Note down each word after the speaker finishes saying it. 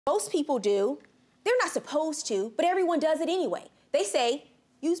most people do. They're not supposed to, but everyone does it anyway. They say,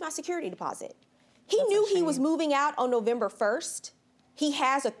 use my security deposit. He knew he was moving out on November 1st. He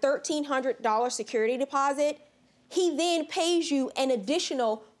has a $1,300 security deposit. He then pays you an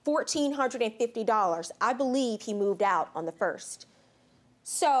additional $1,450. I believe he moved out on the 1st.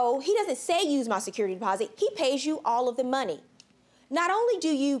 So he doesn't say use my security deposit. He pays you all of the money. Not only do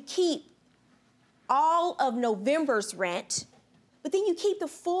you keep all of November's rent, but then you keep the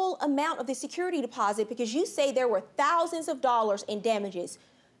full amount of the security deposit because you say there were thousands of dollars in damages.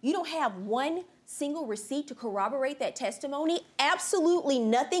 You don't have one single receipt to corroborate that testimony? Absolutely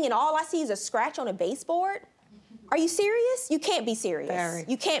nothing, and all I see is a scratch on a baseboard? Are you serious? You can't be serious. Very.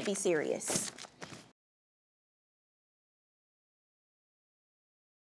 You can't be serious.